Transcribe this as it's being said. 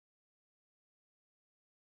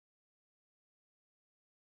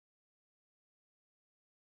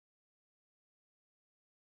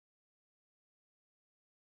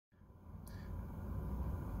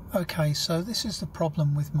Okay, so this is the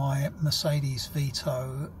problem with my Mercedes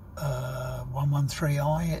Vito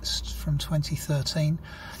 113i. It's from 2013.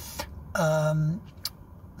 The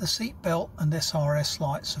seatbelt and SRS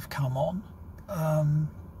lights have come on.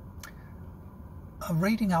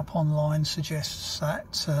 Reading up online suggests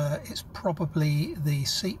that it's probably the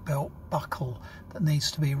seatbelt buckle that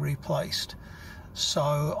needs to be replaced.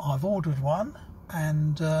 So I've ordered one,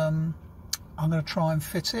 and I'm going to try and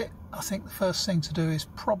fit it. I think the first thing to do is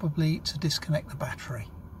probably to disconnect the battery.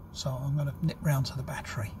 So I'm going to nip round to the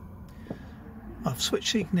battery. I've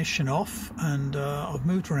switched the ignition off, and I've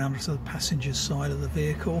moved around to the passenger side of the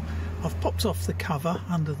vehicle. I've popped off the cover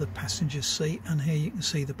under the passenger seat, and here you can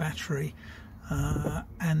see the battery.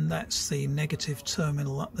 And that's the negative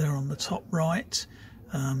terminal up there on the top right,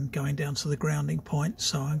 going down to the grounding point.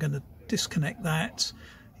 So I'm going to disconnect that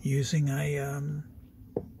using a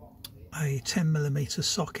 10mm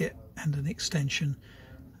socket and an extension,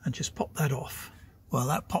 and just pop that off. Well,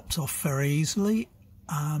 that popped off very easily.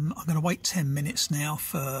 I'm going to wait 10 minutes now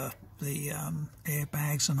for the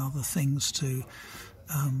airbags and other things to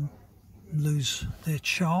lose their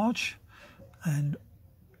charge, and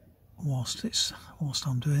whilst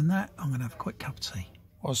I'm doing that, I'm going to have a quick cup of tea.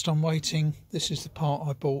 Whilst I'm waiting, this is the part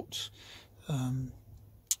I bought.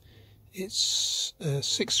 It's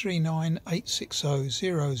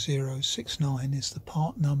 639-860-0069 is the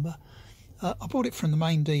part number. I bought it from the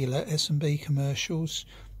main dealer, S&B Commercials.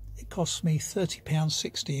 It cost me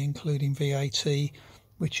 £30.60 including VAT,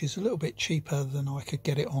 which is a little bit cheaper than I could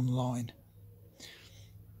get it online.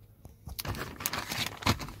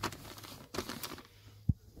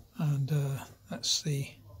 And that's the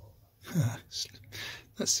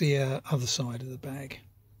other side of the bag.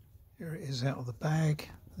 Here it is out of the bag.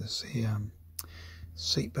 There's the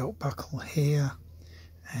seatbelt buckle here,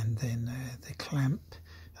 and then the clamp.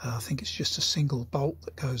 I think it's just a single bolt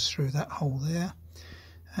that goes through that hole there,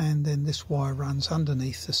 and then this wire runs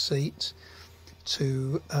underneath the seat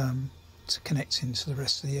to connect into the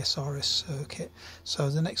rest of the SRS circuit. So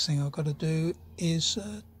the next thing I've got to do is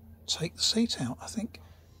take the seat out, I think.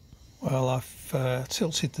 Well, I've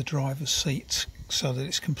tilted the driver's seat so that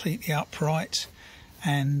it's completely upright,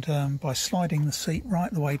 and by sliding the seat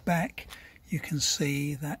right the way back, you can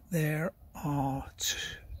see that there are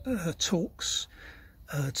Torx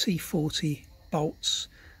T40 bolts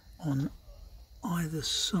on either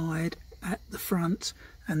side at the front,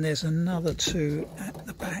 and there's another two at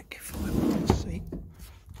the back. If I move the seat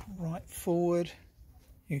right forward,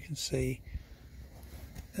 you can see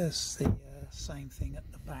there's the same thing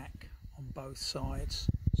at the back on both sides.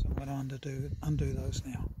 So I'm going to undo those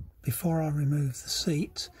now. Before I remove the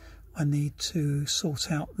seat, I need to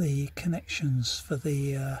sort out the connections for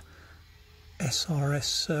the SRS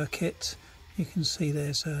circuit. You can see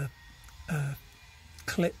there's a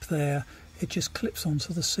clip there. It just clips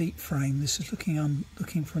onto the seat frame. This is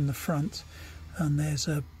looking from the front, and there's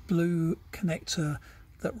a blue connector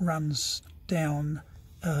that runs down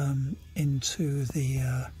into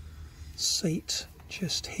the seat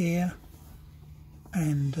just here,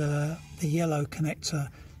 and the yellow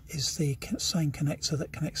connector is the same connector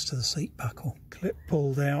that connects to the seat buckle. Clip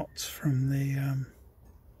pulled out from the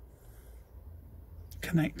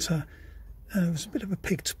connector. It was a bit of a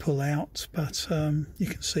pig to pull out, but you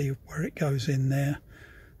can see where it goes in there.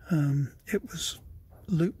 It was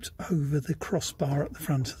looped over the crossbar at the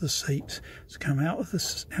front of the seat to come out of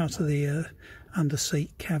the under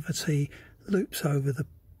seat cavity, loops over the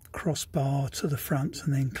crossbar to the front,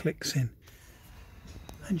 and then clicks in.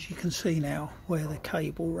 And you can see now where the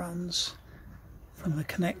cable runs from the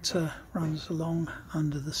connector, runs along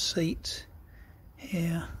under the seat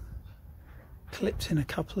here, clipped in a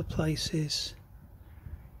couple of places,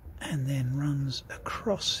 and then runs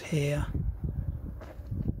across here,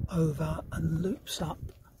 over, and loops up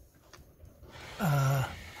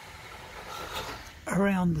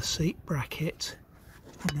around the seat bracket,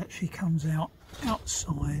 and actually comes out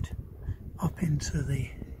outside up into the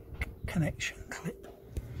connection clip.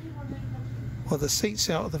 Well, the seat's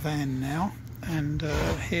out of the van now, and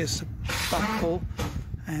here's the buckle,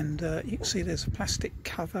 and you can see there's a plastic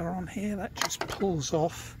cover on here that just pulls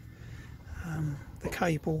off. The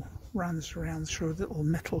cable runs around through a little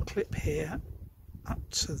metal clip here up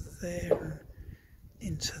to there and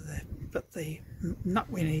into there, but the nut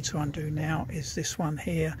we need to undo now is this one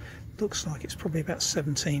here. Looks like it's probably about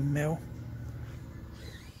 17mm.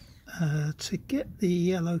 To get the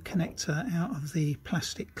yellow connector out of the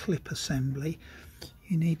plastic clip assembly,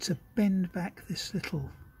 you need to bend back this little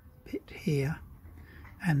bit here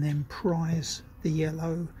and then prise the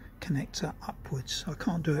yellow connector upwards. I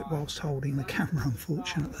can't do it whilst holding the camera,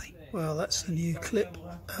 unfortunately. Well, that's the new clip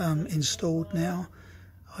installed now.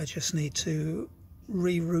 I just need to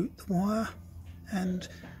reroute the wire and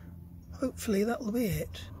hopefully that'll be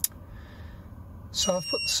it. So I've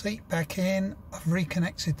put the seat back in, I've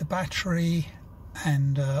reconnected the battery,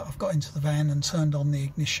 and I've got into the van and turned on the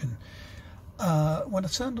ignition. When I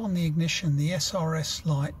turned on the ignition, the SRS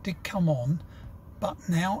light did come on, but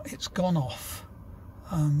now it's gone off.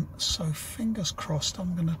 So fingers crossed.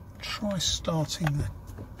 I'm going to try starting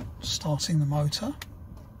the motor.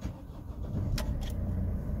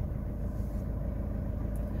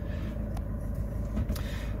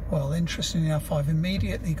 Well, interestingly enough, I've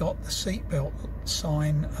immediately got the seatbelt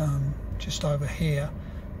sign just over here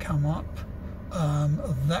come up.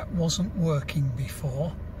 That wasn't working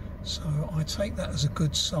before, so I take that as a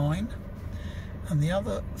good sign. And the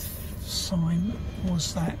other sign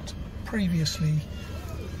was that previously,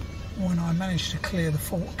 when I managed to clear the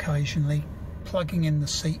fault occasionally, plugging in the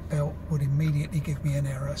seatbelt would immediately give me an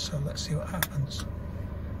error. So let's see what happens.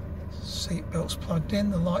 Seatbelt's plugged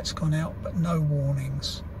in, the light's gone out, but no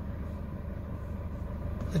warnings.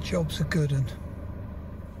 The job's a good one.